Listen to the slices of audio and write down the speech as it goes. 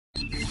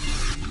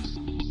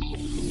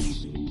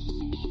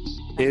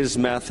Is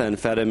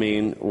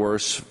methamphetamine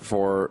worse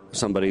for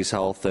somebody's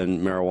health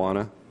than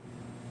marijuana?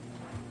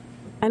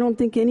 I don't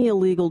think any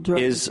illegal drug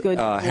is good.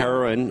 Is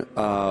heroin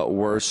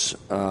worse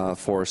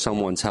for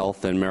someone's health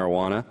than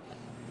marijuana?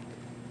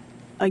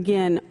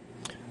 Again,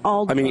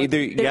 all I mean,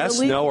 either yes,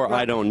 no, or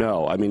drugs. I don't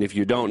know. I mean, if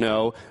you don't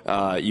know,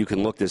 you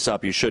can look this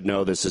up. You should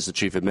know this as the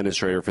chief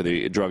administrator for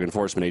the Drug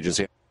Enforcement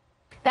Agency.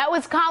 That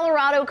was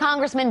Colorado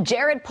Congressman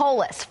Jared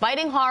Polis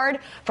fighting hard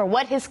for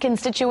what his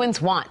constituents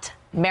want.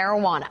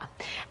 Marijuana.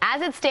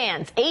 As it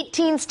stands,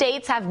 18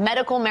 states have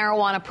medical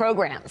marijuana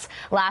programs.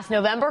 Last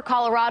November,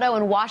 Colorado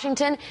and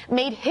Washington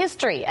made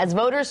history as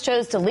voters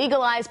chose to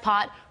legalize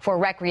pot for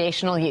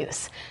recreational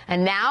use.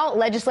 And now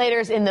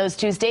legislators in those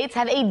two states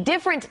have a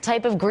different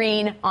type of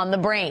green on the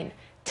brain: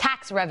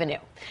 tax revenue.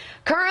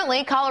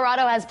 Currently,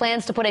 Colorado has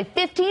plans to put a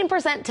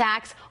 15%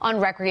 tax on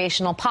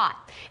recreational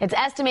pot. It's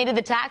estimated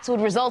the tax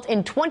would result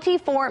in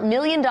 $24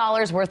 million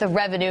worth of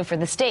revenue for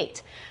the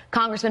state.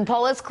 Congressman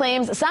Polis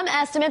claims some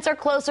estimates are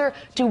closer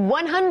to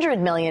 $100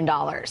 million.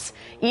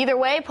 Either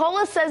way,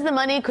 Polis says the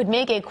money could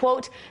make a,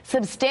 quote,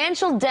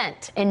 substantial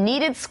dent in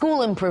needed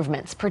school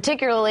improvements,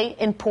 particularly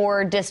in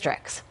poorer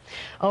districts.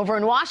 Over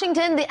in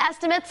Washington, the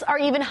estimates are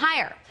even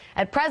higher.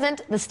 At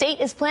present, the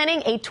state is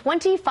planning a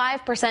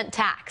 25%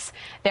 tax.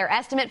 Their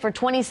estimate for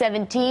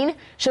 2017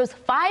 shows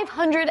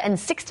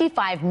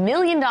 $565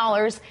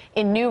 million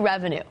in new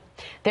revenue.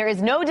 There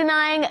is no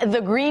denying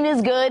the green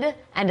is good,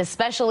 and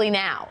especially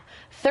now.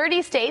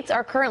 30 states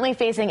are currently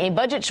facing a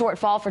budget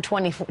shortfall for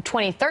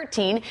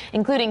 2013,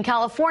 including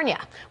California,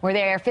 where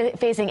they are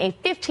facing a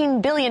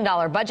 $15 billion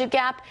budget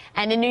gap,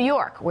 and in New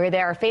York, where they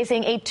are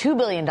facing a $2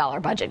 billion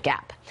budget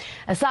gap.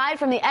 Aside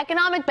from the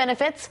economic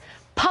benefits,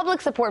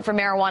 public support for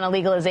marijuana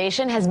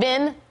legalization has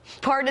been,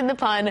 pardon the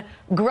pun,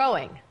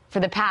 growing for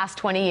the past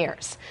 20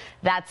 years.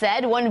 That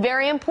said, one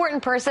very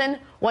important person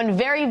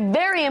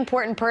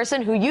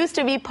who used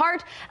to be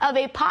part of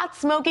a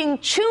pot-smoking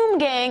choom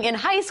gang in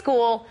high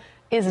school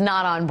is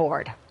not on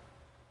board.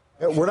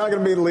 We're not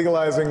going to be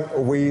legalizing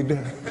weed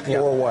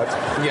or what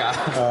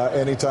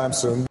anytime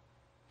soon.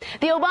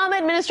 The Obama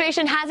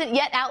administration hasn't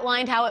yet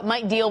outlined how it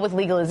might deal with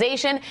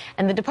legalization,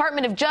 and the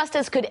Department of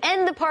Justice could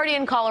end the party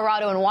in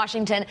Colorado and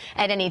Washington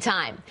at any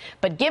time.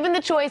 But given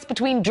the choice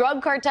between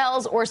drug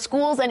cartels or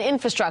schools and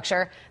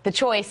infrastructure, the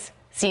choice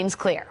seems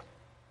clear.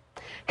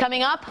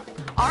 Coming up,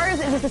 ours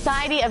is a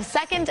society of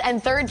second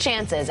and third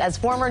chances, as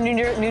former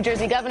New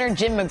Jersey Governor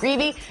Jim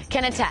McGreevey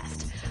can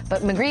attest.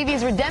 But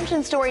McGreevy's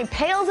redemption story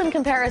pales in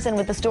comparison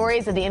with the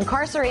stories of the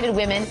incarcerated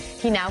women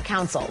he now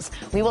counsels.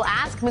 We will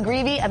ask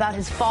McGreevey about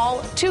his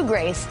fall to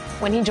grace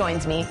when he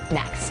joins me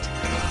next.